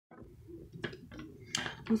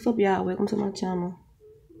What's up, y'all? Welcome to my channel.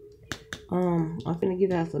 I'm finna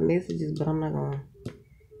give out some messages, but I'm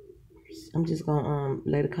just gonna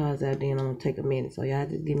lay the cards out there, and I'm gonna take a minute. So y'all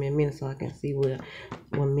just give me a minute so I can see what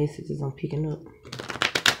messages I'm picking up.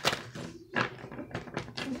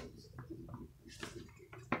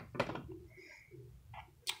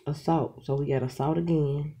 Assault. So we got assault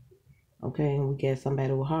again. Okay, and we got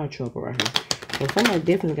somebody with heart trouble right here. So somebody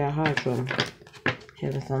definitely got heart trouble.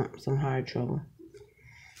 Having some heart trouble.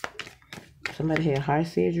 Somebody had heart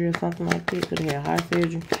surgery or something like that. Could have had heart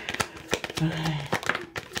surgery. Okay.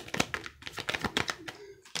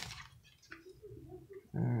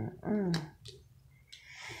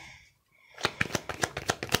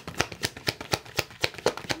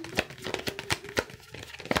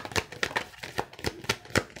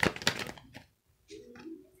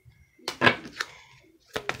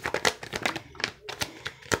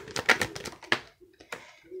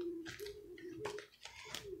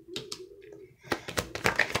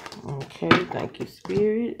 Okay, thank you,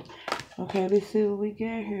 Spirit. Okay, let's see what we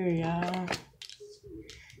got here, y'all.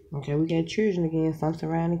 Okay, we got children again, some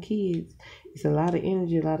surrounding kids. It's a lot of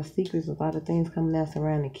energy, a lot of secrets, a lot of things coming out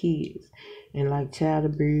surrounding kids. And like child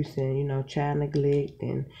abuse and, child neglect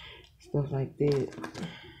and stuff like that.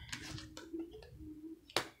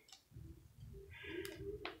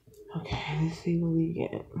 Okay, let's see what we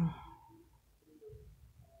got.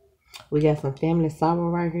 We got some family sorrow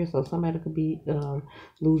right here. So somebody could be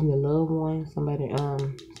losing a loved one. Somebody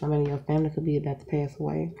in your family could be about to pass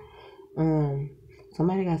away.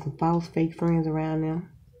 Somebody got some false fake friends around them.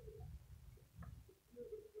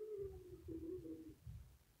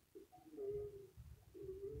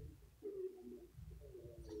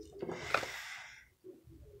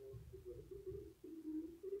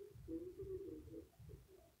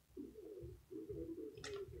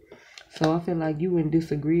 So I feel like you in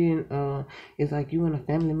disagreeing. It's like you and a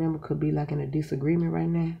family member could be like in a disagreement right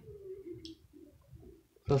now.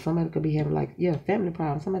 So somebody could be having family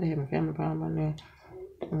problems. Somebody having family problem right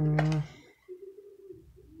now.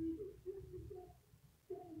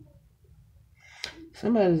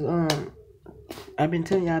 Somebody's I've been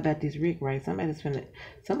telling y'all about this Rick, right? Somebody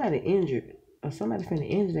injured. Or somebody's finna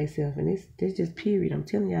injure themselves, and this just period. I'm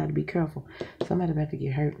telling y'all to be careful. Somebody about to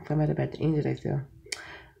get hurt. Somebody about to injure themselves.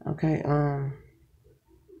 Okay,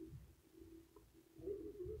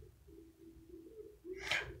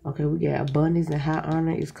 okay, we got abundance and high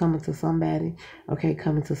honor is coming to somebody. Okay,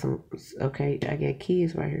 coming to some. Okay, I got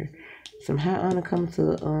kids right here. Some high honor coming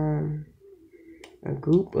to a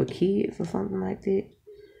group of kids or something like that.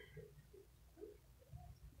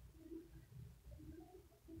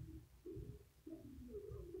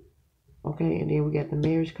 Okay, and then we got the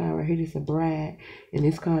marriage card right here. This is a bride, and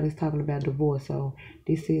this card is talking about divorce. So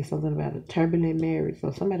this says something about a turbulent marriage.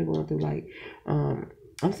 So somebody going through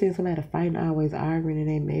I'm seeing somebody fighting, always arguing in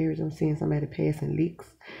their marriage. I'm seeing somebody passing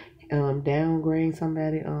leaks, downgrading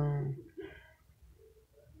somebody,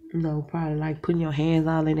 probably like putting your hands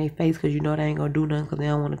all in their face because they ain't gonna do nothing because they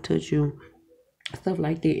don't want to touch you, stuff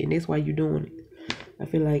like that, and that's why you're doing it. I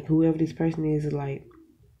feel like whoever this person is like,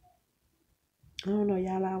 I don't know,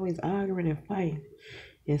 y'all always arguing and fighting.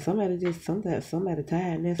 And somebody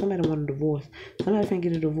tired and then somebody want a divorce. Somebody finna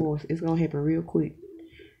get a divorce. It's gonna happen real quick.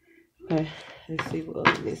 Okay, let's see what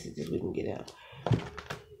other messages we can get out.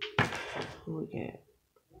 What we got?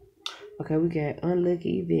 Okay, we got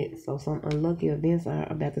unlucky events. So some unlucky events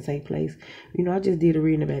are about to take place. I just did a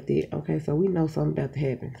reading about that. Okay, so we know something about to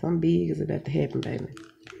happen. Something big is about to happen, baby.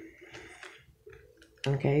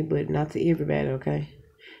 Okay, but not to everybody, okay?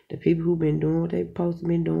 The people who been doing what they supposed to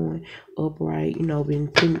been doing, upright, been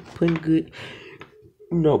putting good,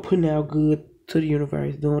 putting out good to the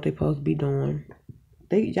universe, doing what they supposed to be doing.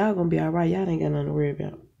 Y'all gonna be alright. Y'all ain't got nothing to worry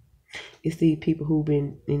about. It's these people who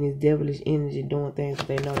been in this devilish energy doing things that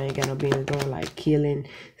they know they ain't got no business doing, like killing,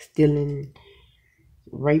 stealing,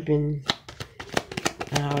 raping,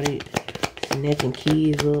 all that, snatching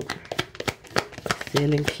kids up,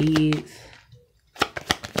 selling kids,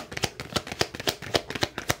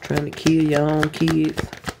 trying to kill your own kids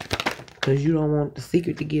because you don't want the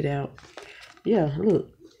secret to get out. Yeah, look.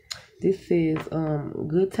 This says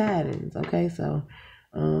good tidings. Okay, so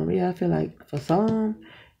yeah, I feel like for some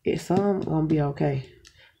gonna be okay.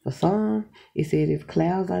 For some, it said if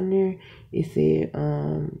clouds are near, it said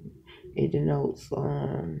it denotes hold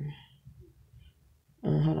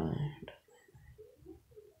on.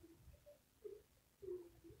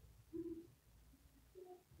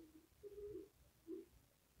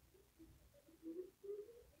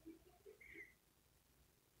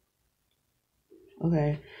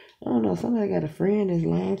 Okay, I don't know. Somebody got a friend that's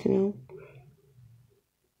lying to them.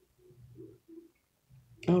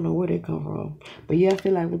 I don't know where they come from, but yeah, I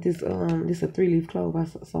feel like with this a 3-leaf clover,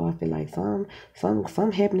 so I feel like some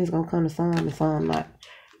happiness gonna come to some and some not.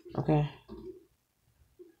 Okay.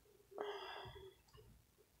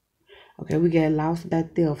 Okay, we got lost by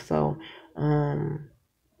theft. So,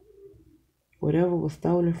 whatever was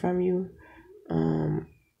stolen from you, you're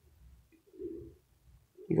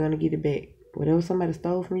gonna get it back. Whatever somebody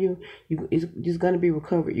stole from you, it's just gonna be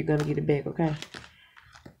recovered. You're gonna get it back. Okay.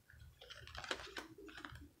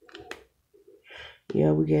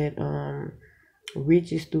 Yeah, we get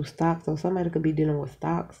riches through stocks. So somebody could be dealing with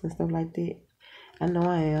stocks and stuff like that. I know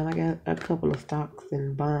I am. I got a couple of stocks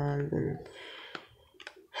and bonds and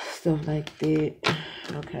stuff like that.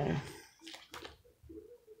 Okay.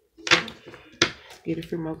 Get a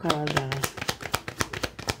few more cards down.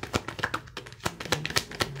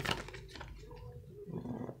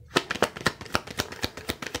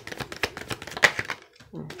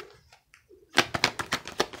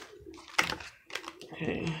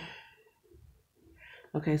 Okay.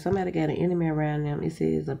 Okay, somebody got an enemy around them. It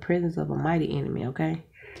says the presence of a mighty enemy, okay?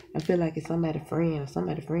 I feel like it's somebody's friend.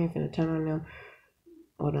 Somebody's friend finna turn on them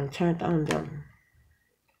or done turned on them.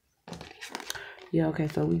 Yeah, okay,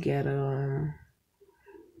 so we got a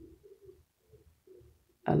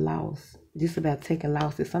loss. Just about taking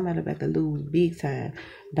losses. Somebody about to lose big time.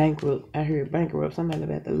 Bankrupt. I heard bankrupt. Somebody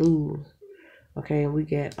about to lose. Okay, and we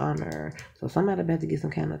got honor. So somebody about to get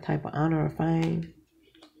some kind of type of honor or fame.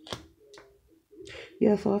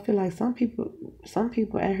 Yeah, so I feel like some people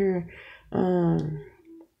out here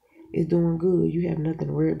is doing good. You have nothing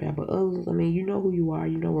to worry about. But others, I mean, you know who you are,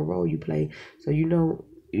 you know what role you play, so you know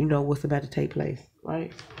what's about to take place,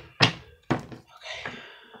 right?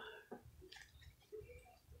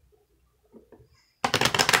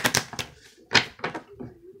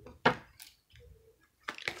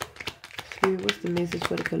 Spirit, what's the message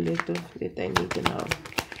for the collective that they need to know?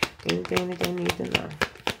 Anything that they need to know.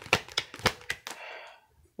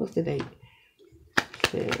 What's the date?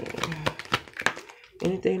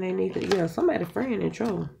 Anything they need to, yeah, somebody friend in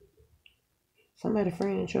trouble. Somebody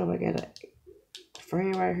friend in trouble. I got a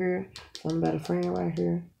friend right here. Somebody friend right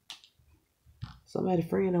here. Somebody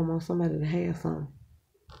friend don't want somebody to have something.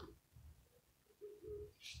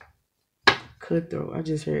 Cutthroat. I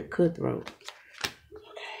just heard cutthroat.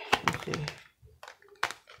 Okay,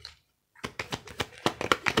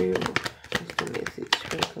 what's the message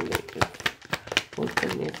for the collective? What's the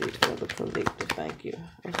message for the collective? Thank you.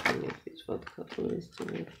 What's the message for the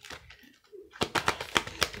collective?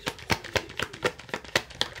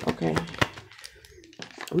 Okay.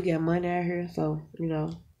 We got money out here, so we know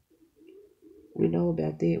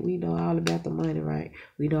about that. We know all about the money, right?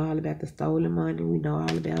 We know all about the stolen money. We know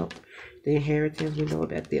all about the inheritance. We know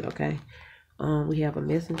about that, okay? We have a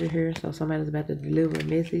messenger here, so somebody's about to deliver a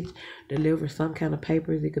message, deliver some kind of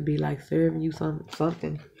papers. It could be like serving you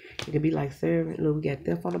something. It could be like serving. Look, we got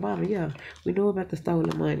theft on the bottom. Yeah, we know about the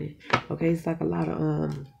stolen money. Okay, it's like a lot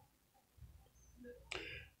of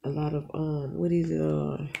what is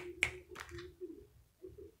it?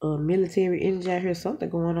 Military energy out here. Something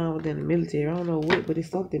going on within the military. I don't know what, but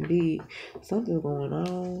it's something big. Something's going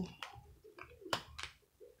on.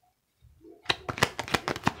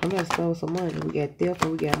 Somebody stole some money. We got theft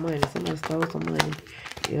and we got money. Somebody stole some money.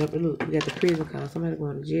 Yeah, but look, we got the prison card. Somebody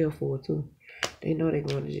going to jail for it too. They know they're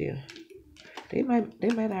going to jail. They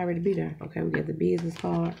might already be there. Okay, we got the business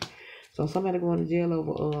card. So somebody going to jail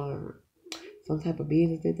over some type of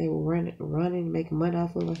business that they were running, making money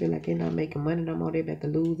off of. I feel like they're not making money no more. They about to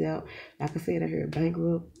lose out. Like I said, I heard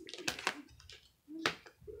bankrupt.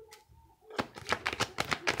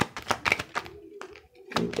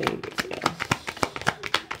 Anything else?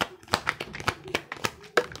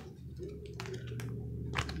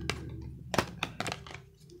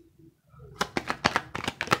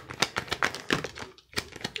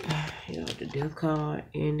 Yeah, the death card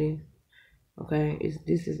ending. Okay,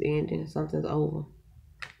 this is ending. Something's over.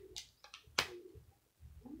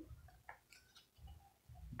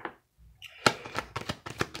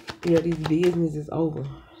 Yeah, this business is over.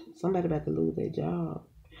 Somebody about to lose their job.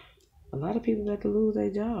 A lot of people about to lose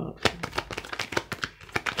their job.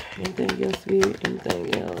 Anything else, Spirit?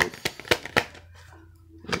 Anything else?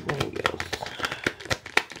 Anything else?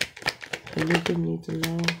 Collective need to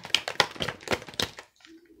know.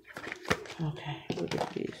 Okay, what is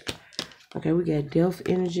this? Okay, we got death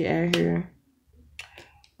energy out here.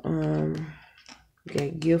 We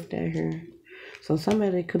got gift out here. So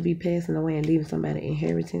somebody could be passing away and leaving somebody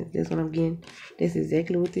inheritance. That's what I'm getting. That's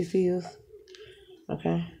exactly what this is.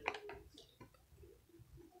 Okay.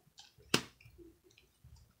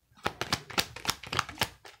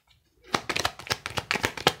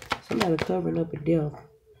 Somebody covering up a death.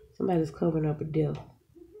 Somebody's covering up a death.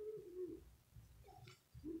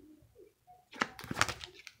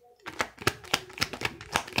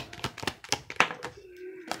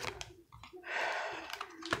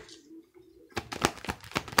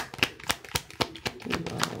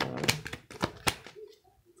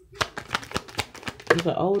 There's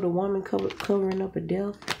an older woman covering up a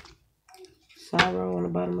death. Sorrow on the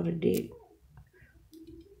bottom of the deck.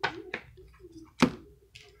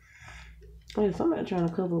 Wait, somebody trying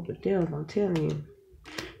to cover up a death, I'm telling you.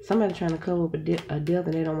 Somebody trying to cover up a death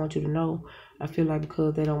and they don't want you to know. I feel like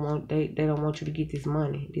because they don't want you to get this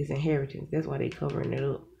money, this inheritance. That's why they covering it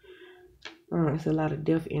up. It's a lot of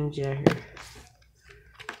death energy out here.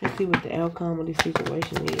 Let's see what the outcome of this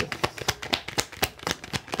situation is.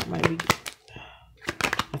 Might be.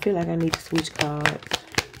 I feel like I need to switch cards.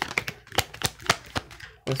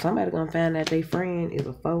 But somebody gonna find out their friend is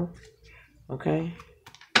a foe. Okay.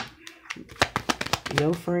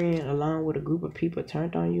 Your friend, along with a group of people,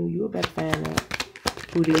 turned on you. You about to find out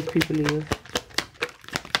who these people is.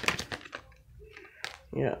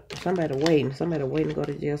 Yeah, somebody waiting. Somebody waiting to go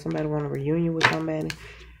to jail. Somebody want a reunion with somebody.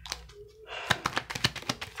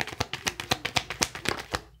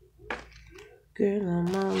 Girl,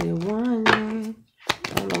 I'm only wondering.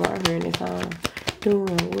 I don't know why I'm hearing this song.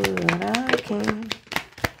 Doing what I can.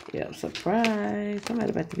 Yeah, surprise.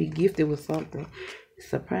 Somebody about to be gifted with something.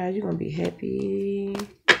 Surprise, you're gonna be happy.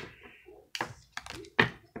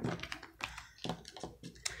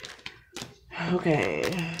 Okay.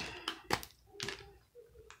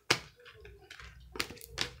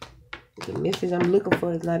 The message I'm looking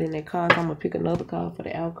for is not in that card. So I'm gonna pick another card for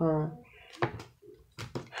the outcome.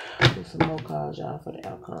 Get some more cards, y'all, for the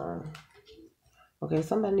outcome. Okay,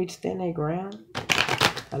 somebody needs to stand their ground.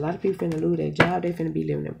 A lot of people finna lose their job. They finna be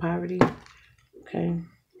living in poverty. Okay.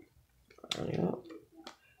 Yep.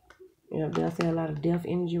 Yep, I see a lot of death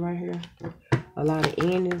energy right here. A lot of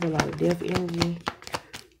endings, a lot of death energy.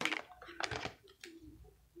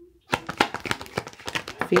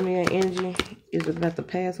 Female energy is about to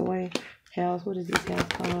pass away. House, what is this house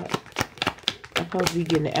called? I'm supposed to be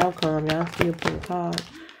getting the outcome. Y'all still putting cards.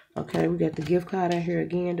 Okay, we got the gift card out here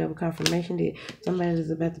again. Double confirmation that somebody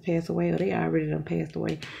is about to pass away, or they already done passed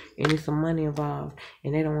away, and there's some money involved,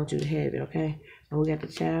 and they don't want you to have it. Okay, and we got the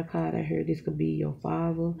child card out here. This could be your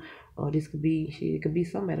father, or this could be it could be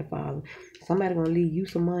somebody's father. Somebody gonna leave you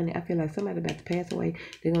some money. I feel like somebody about to pass away.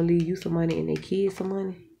 They're gonna leave you some money and their kids some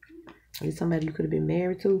money. It's somebody you could have been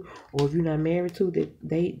married to, or if you're not married to,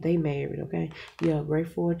 that they married. Okay, yeah, great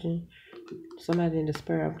fortune. Somebody in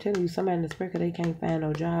despair. I'm telling you, somebody in despair because they can't find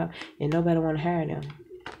no job and nobody want to hire them.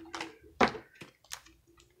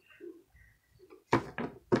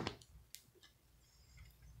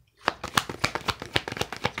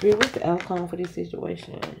 Spirit, what's the outcome for this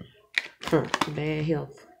situation? Bad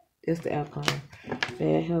health. That's the outcome.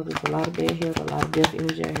 Bad health. There's a lot of bad health, a lot of death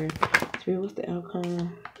energy out here. Spirit, what's the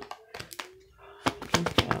outcome?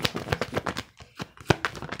 What's the outcome?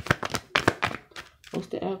 What's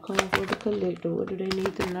the outcome for the collector? What do they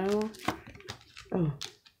need to know? Oh,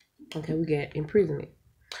 okay, we got imprisonment.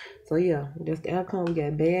 So yeah, that's the outcome. We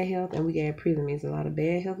got bad health and we got imprisonment. There's a lot of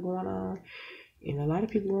bad health going on, and a lot of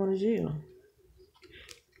people going to jail.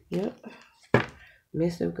 Yep.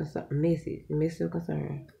 Message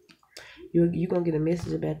concern. You're gonna get a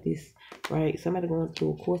message about this, right? Somebody going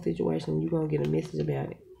through a court situation, you're gonna get a message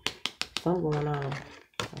about it. Something going on.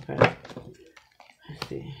 Okay. Let's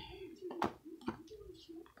see.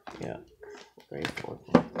 Yeah. Great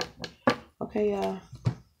fortune. Okay, y'all.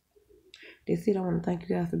 That's it. I want to thank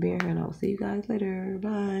you guys for being here, and I will see you guys later.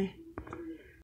 Bye.